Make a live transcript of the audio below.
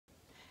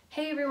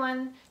Hey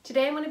everyone!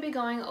 Today I'm going to be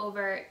going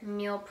over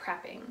meal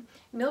prepping.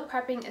 Meal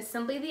prepping is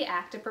simply the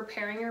act of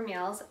preparing your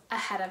meals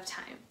ahead of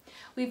time.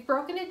 We've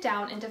broken it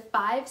down into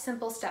 5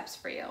 simple steps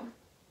for you.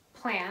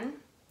 Plan,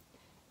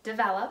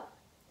 develop,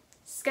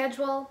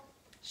 schedule,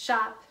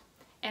 shop,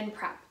 and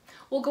prep.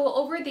 We'll go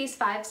over these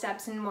 5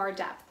 steps in more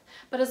depth,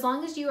 but as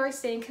long as you are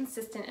staying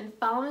consistent and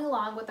following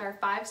along with our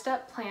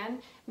 5-step plan,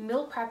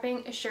 meal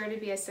prepping is sure to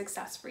be a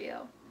success for you.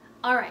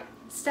 Alright,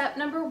 step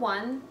number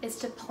 1 is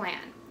to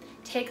plan.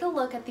 Take a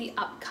look at the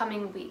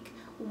upcoming week.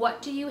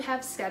 What do you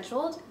have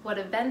scheduled? What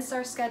events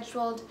are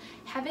scheduled?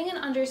 Having an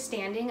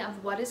understanding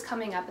of what is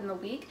coming up in the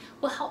week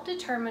will help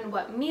determine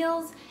what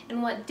meals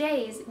and what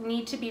days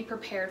need to be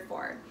prepared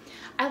for.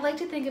 I like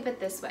to think of it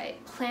this way: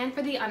 plan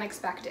for the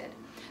unexpected.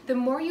 The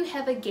more you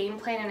have a game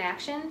plan in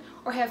action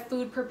or have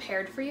food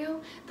prepared for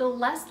you, the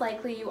less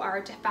likely you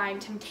are to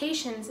find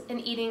temptations in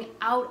eating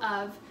out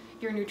of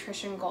your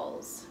nutrition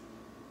goals.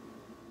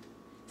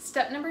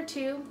 Step number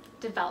 2,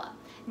 develop.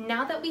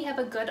 Now that we have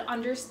a good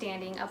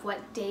understanding of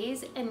what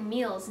days and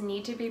meals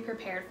need to be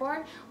prepared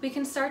for, we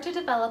can start to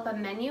develop a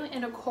menu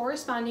and a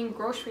corresponding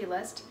grocery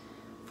list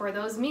for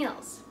those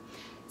meals.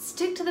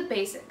 Stick to the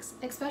basics,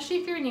 especially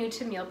if you're new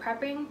to meal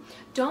prepping.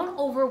 Don't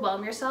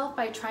overwhelm yourself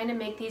by trying to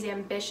make these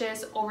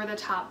ambitious,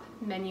 over-the-top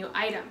menu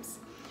items.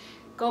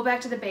 Go back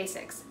to the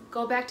basics.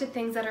 Go back to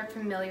things that are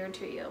familiar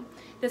to you.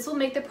 This will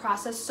make the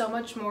process so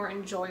much more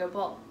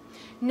enjoyable.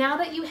 Now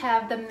that you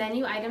have the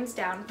menu items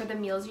down for the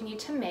meals you need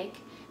to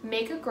make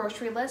a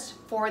grocery list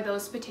for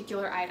those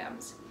particular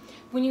items.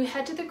 When you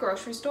head to the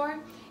grocery store,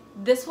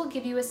 this will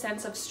give you a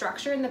sense of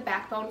structure and the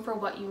backbone for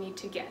what you need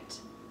to get.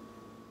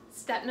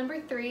 Step number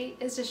 3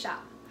 is to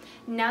shop.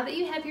 Now that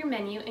you have your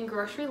menu and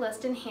grocery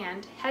list in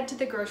hand, head to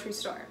the grocery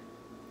store.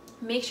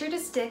 Make sure to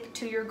stick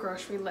to your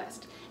grocery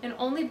list and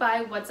only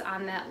buy what's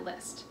on that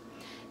list.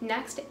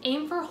 Next,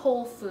 aim for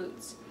whole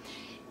foods.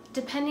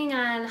 Depending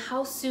on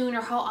how soon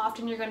or how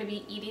often you're going to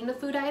be eating the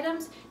food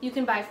items, you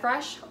can buy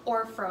fresh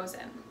or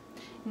frozen.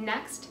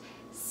 Next,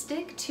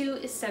 stick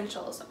to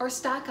essentials or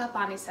stock up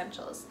on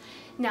essentials.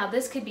 Now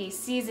this could be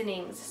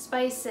seasonings,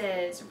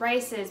 spices,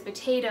 rices,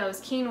 potatoes,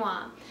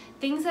 quinoa,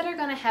 things that are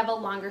going to have a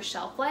longer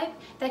shelf life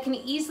that can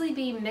easily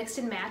be mixed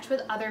and matched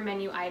with other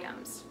menu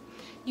items.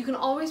 You can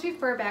always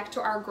refer back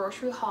to our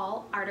grocery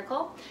haul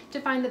article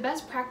to find the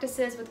best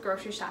practices with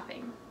grocery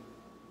shopping.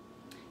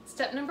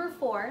 Step number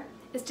 4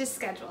 is to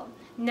schedule.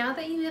 Now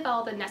that you have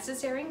all the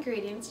necessary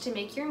ingredients to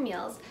make your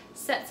meals,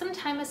 set some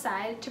time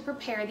aside to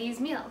prepare these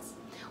meals.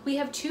 We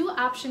have 2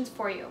 options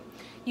for you.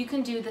 You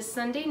can do the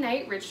Sunday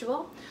night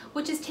ritual,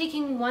 which is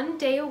taking 1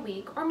 day a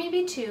week or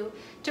maybe 2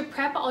 to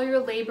prep all your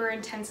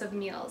labor-intensive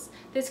meals.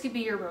 This could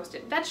be your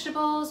roasted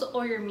vegetables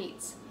or your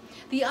meats.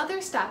 The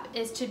other step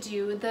is to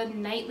do the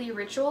nightly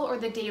ritual or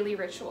the daily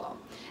ritual.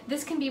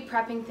 This can be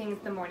prepping things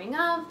the morning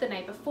of, the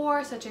night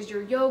before, such as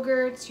your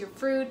yogurts, your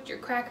fruit, your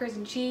crackers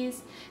and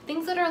cheese,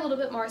 things that are a little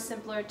bit more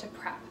simpler to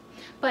prep.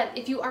 But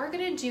if you are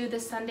going to do the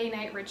Sunday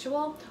night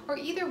ritual, or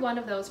either one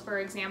of those for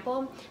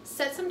example,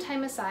 set some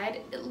time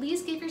aside, at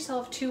least give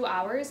yourself 2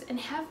 hours and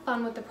have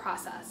fun with the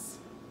process.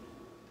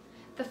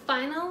 The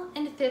final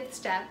and 5th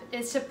step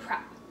is to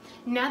prep.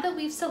 Now that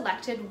we've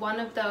selected one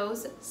of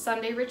those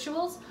Sunday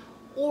rituals,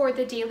 or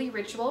the daily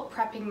ritual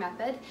prepping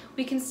method,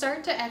 we can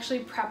start to actually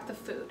prep the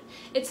food.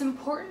 It's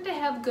important to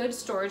have good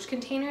storage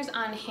containers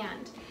on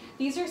hand.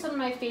 These are some of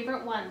my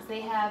favorite ones.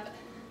 They have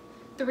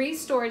 3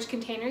 storage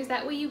containers,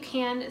 that way you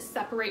can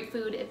separate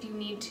food if you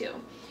need to.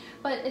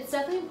 But it's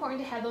definitely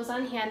important to have those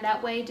on hand,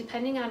 that way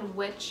depending on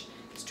which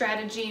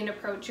strategy and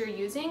approach you're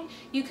using,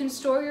 you can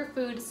store your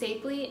food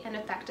safely and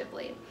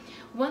effectively.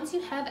 Once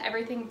you have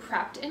everything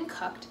prepped and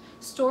cooked,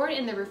 store it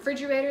in the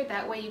refrigerator,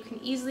 that way you can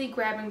easily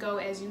grab and go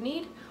as you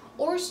need,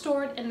 or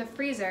store it in the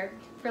freezer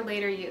for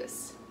later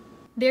use.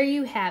 There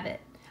you have it,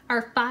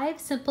 our 5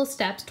 simple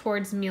steps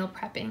towards meal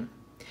prepping.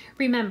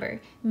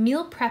 Remember,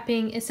 meal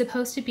prepping is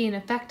supposed to be an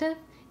effective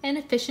and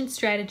efficient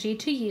strategy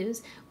to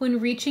use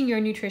when reaching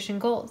your nutrition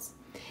goals.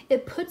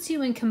 It puts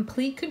you in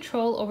complete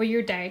control over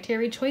your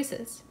dietary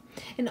choices,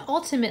 and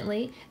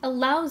ultimately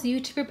allows you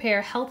to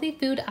prepare healthy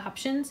food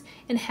options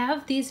and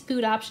have these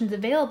food options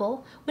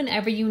available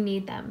whenever you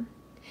need them.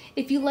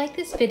 If you like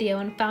this video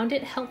and found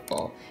it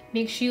helpful,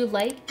 make sure you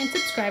like and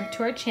subscribe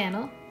to our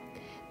channel.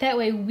 That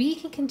way we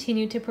can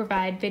continue to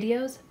provide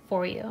videos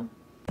for you.